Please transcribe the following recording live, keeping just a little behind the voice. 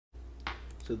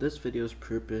So this video's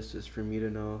purpose is for me to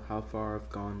know how far I've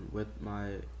gone with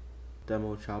my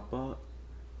demo chatbot,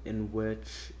 in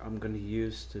which I'm going to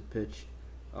use to pitch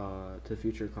to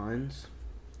future clients.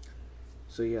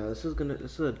 So yeah, this is a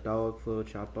Dialogflow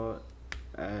chatbot,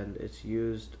 and it's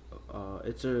used.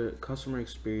 It's a customer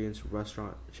experience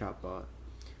restaurant chatbot,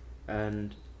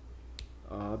 and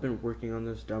I've been working on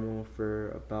this demo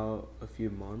for about a few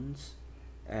months.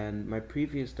 And my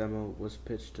previous demo was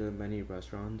pitched to many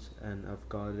restaurants, and I've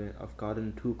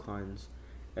gotten 2 clients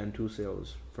and 2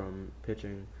 sales from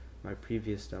pitching my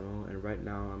previous demo. And right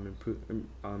now I'm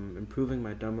improving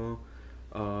my demo,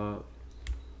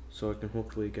 so I can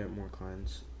hopefully get more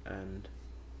clients. And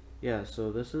yeah, so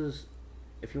this is,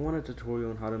 if you want a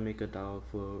tutorial on how to make a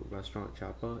Dialogflow restaurant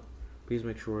chatbot, please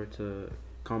make sure to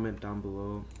comment down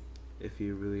below if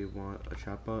you really want a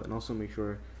chatbot, and also make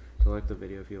sure to like the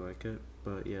video if you like it.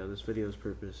 But yeah, this video's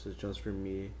purpose is just for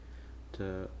me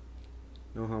to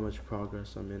know how much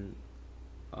progress I'm in,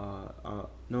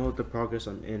 know the progress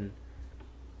I'm in,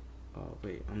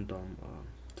 wait, I'm dumb,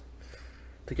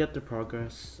 to get the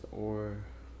progress, or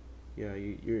yeah,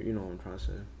 you know what I'm trying to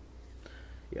say.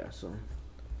 Yeah, so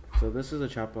this is the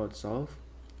chatbot itself.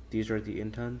 These are the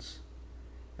intents,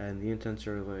 and the intents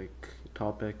are like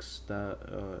topics that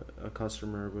a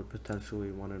customer would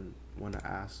potentially want to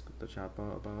ask the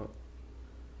chatbot about.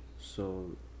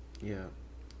 So yeah,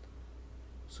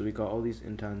 so we got all these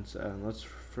intents, and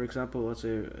for example, let's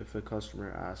say if a customer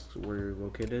asks where you're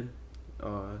located,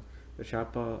 the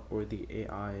chatbot or the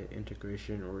AI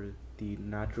integration or the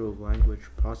natural language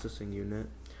processing unit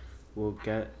will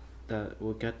get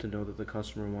to know that the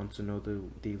customer wants to know the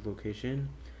location,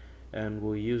 and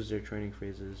will use their training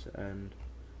phrases. And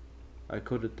I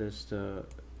coded this to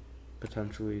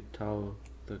potentially tell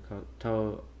the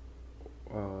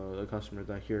customer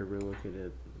that here we're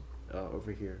located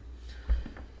over here.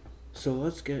 So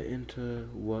let's get into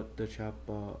what the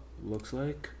chatbot looks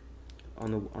like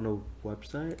on a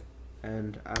website,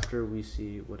 and after we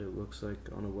see what it looks like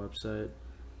on a website,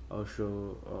 I'll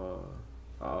show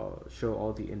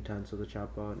all the intents of the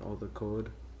chatbot and all the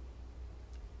code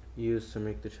used to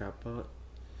make the chatbot.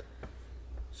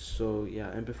 So yeah,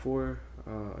 and before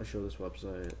I show this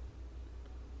website,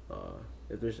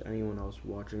 if there's anyone else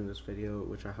watching this video,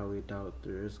 which I highly doubt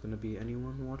there is going to be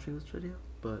anyone watching this video,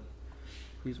 but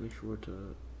please make sure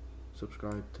to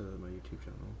subscribe to my YouTube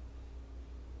channel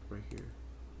right here.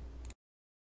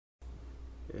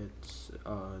 It's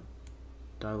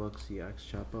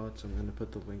Dialogcx chatbots. I'm going to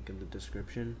put the link in the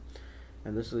description,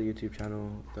 and this is a YouTube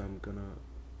channel that I'm going to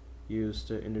use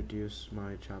to introduce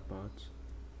my chatbots,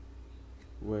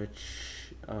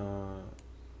 which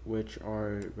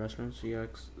are restaurant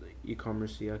CX,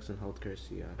 e-commerce CX, and healthcare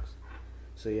CX.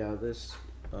 So yeah, this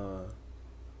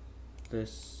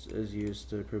is used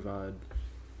to provide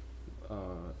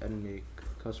and make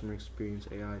customer experience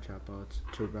AI chatbots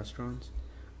to restaurants,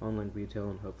 online retail,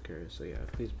 and healthcare. So yeah,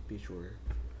 please be sure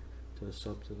to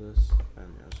sub to this,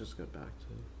 and yeah, let's just get back to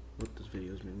what this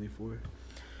video is mainly for.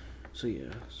 So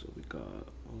yeah, so we got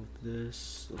all of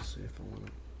this. Let's see if I want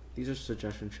to. These are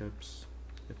suggestion chips,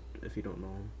 if you don't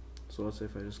know. So let's say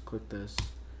if I just click this,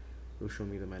 it'll show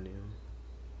me the menu.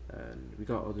 And we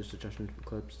got other suggestion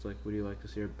clips, like would you like to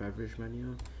see a beverage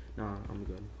menu? Nah, I'm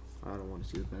good. I don't want to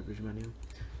see the beverage menu.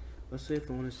 Let's say if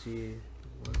I want to see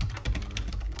what are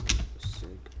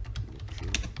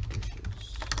signature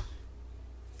dishes.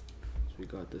 So we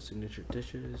got the signature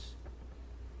dishes,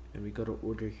 and we got an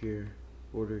order here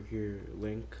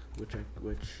link, which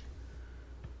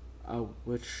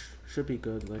should be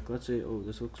good. Like, let's say, oh,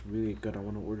 this looks really good, I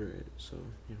want to order it, so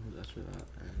you know, that's for that.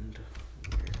 And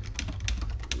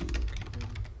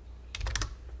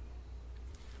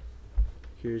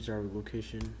here's our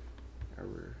location.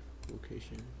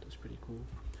 That's pretty cool.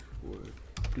 Or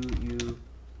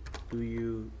do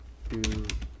you do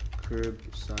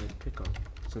curbside pickup?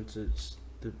 Since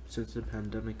the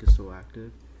pandemic is so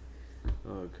active,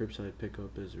 curbside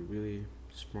pickup is a really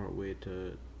smart way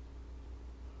to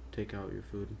take out your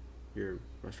food, your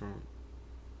restaurant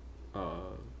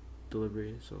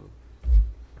delivery. So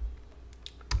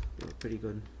yeah, pretty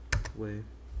good way.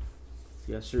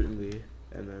 Yeah, certainly.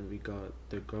 And then we got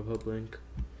the Grubhub link,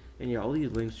 and yeah, all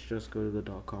these links just go to the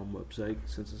 .com website,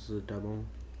 since this is a demo.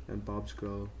 And Bob's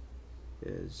Grill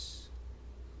is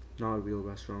not a real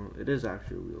restaurant. It is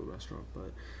actually a real restaurant,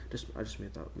 but I just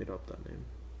made up that name.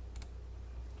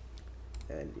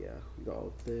 And yeah, we got all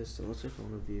of this. And let's say if I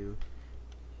want to view,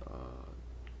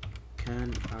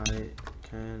 can I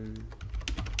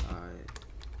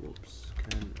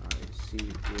see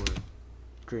your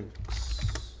drinks?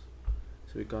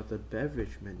 So we got the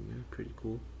beverage menu, pretty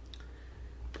cool.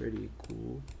 pretty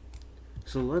cool.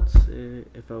 So let's say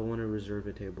if I want to reserve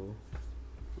a table,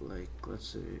 like let's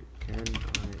say, can I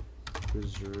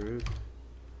reserve,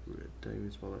 did I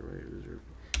even spell that right? Reserve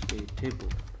a table.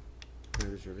 Can I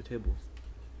reserve a table?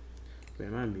 Wait,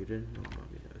 am I muted? No, I'm not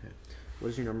muted. Okay. What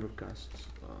is your number of guests?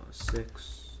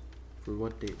 6. For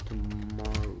what date?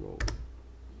 Tomorrow.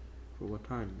 For what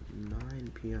time?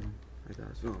 9 p.m. I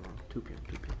guess. No, 2 p.m.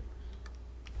 2 p.m.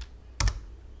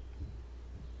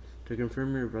 To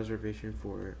confirm your reservation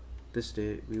for this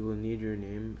date, we will need your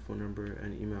name, phone number,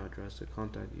 and email address to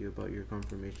contact you about your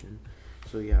confirmation.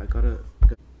 So yeah,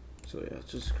 so yeah,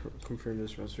 let's just confirm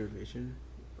this reservation.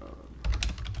 I'm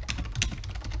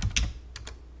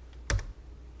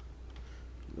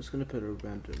just gonna put a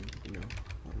random, I don't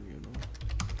even know.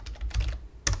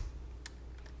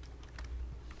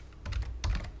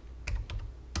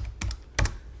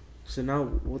 So now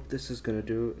what this is gonna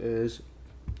do is,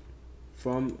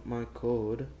 from my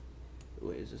code,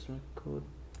 wait, is this my code?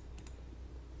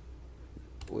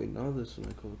 Wait, now this is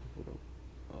my code. Hold up.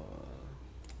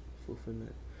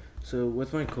 Fulfillment. So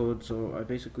with my code, so I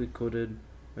basically coded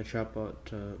my chatbot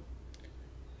to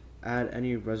add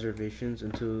any reservations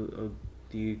into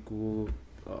the Google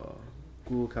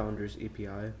Calendars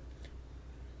API.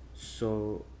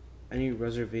 So any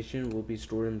reservation will be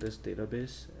stored in this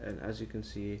database, and as you can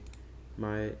see,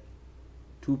 my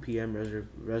 2 p.m.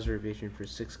 reservation for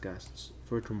 6 guests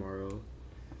for tomorrow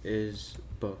is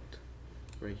booked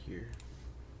right here.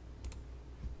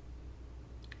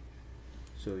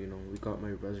 So we got my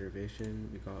reservation,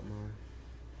 we got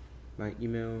my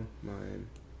email, my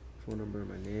phone number,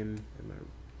 my name, and my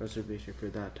reservation for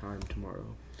that time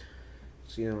tomorrow.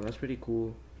 So that's pretty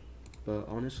cool. But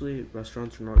honestly,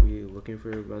 restaurants are not really looking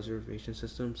for a reservation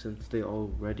system since they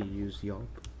already use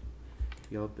Yelp.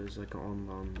 Yelp is like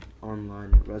an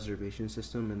online reservation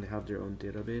system, and they have their own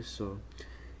database. So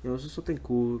this is something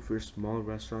cool for small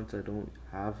restaurants that don't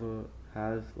have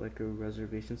like a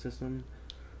reservation system,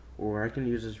 or I can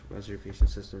use this reservation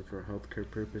system for healthcare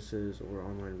purposes or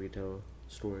online retail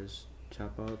stores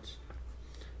chatbots.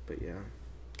 But yeah,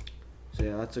 so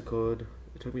yeah, that's a code.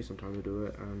 It took me some time to do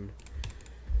it. And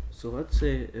so let's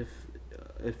say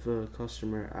if a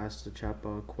customer asks the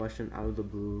chatbot a question out of the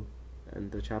blue and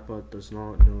the chatbot does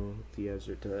not know the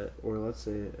answer to it, or let's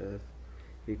say if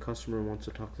the customer wants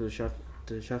to talk to the chef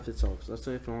itself. So let's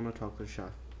say if I want to talk to the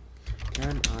chef,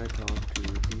 can I talk to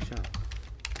the chef?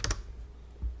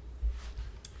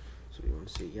 So you want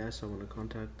to say yes, I want to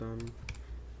contact them.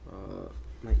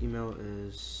 My email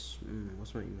is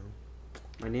what's my email?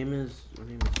 My name is my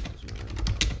Gmail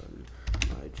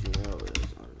is, I don't know,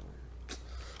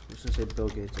 I'm just gonna say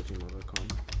billgates@gmail.com.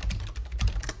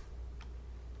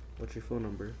 What's your phone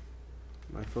number?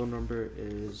 My phone number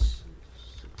is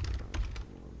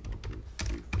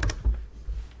 6911234.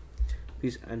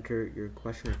 Please enter your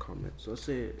question or comment. So let's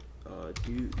say,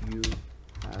 do you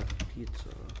have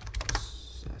pizza?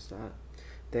 That's that.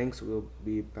 Thanks, we'll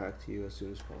be back to you as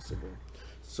soon as possible.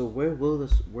 So where will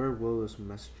this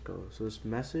message go? So this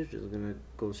message is gonna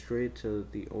go straight to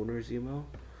the owner's email,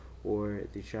 or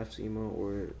the chef's email,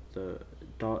 or the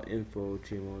 .info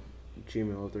Gmail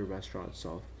of the restaurant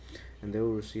itself, and they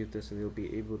will receive this and they'll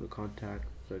be able to contact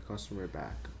the customer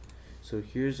back. So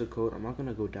here's the code. I'm not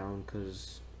gonna go down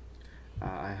because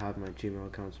I have my Gmail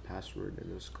account's password in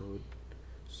this code,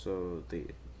 so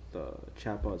the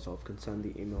chatbot itself can send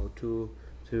the email to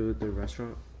the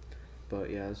restaurant. But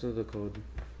yeah, this is the code.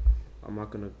 I'm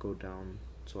not gonna go down.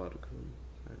 It's a lot of code,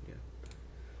 and yeah.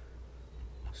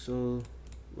 So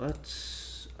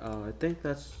let's. I think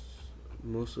that's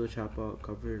most of the chatbot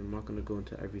covered. I'm not gonna go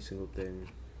into every single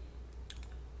thing,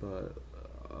 but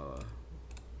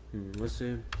let's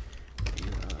say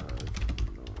you have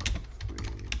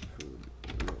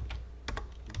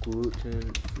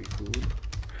gluten-free food.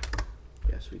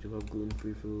 Yes, we do have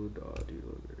gluten-free food. Do you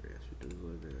deliver? Yes, we do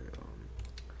deliver.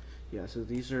 Yeah, so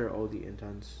these are all the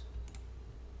intents.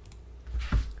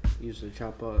 Use the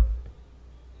chatbot.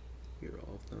 Here are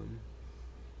all of them.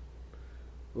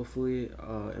 Hopefully,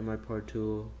 in my part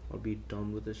 2, I'll be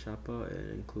done with the chatbot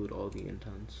and include all the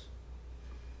intents.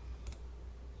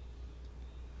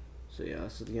 So yeah,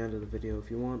 this is the end of the video.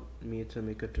 If you want me to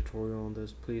make a tutorial on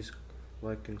this, please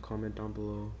like and comment down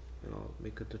below, and I'll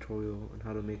make a tutorial on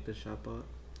how to make this chatbot.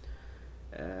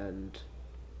 And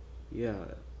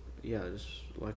yeah, just like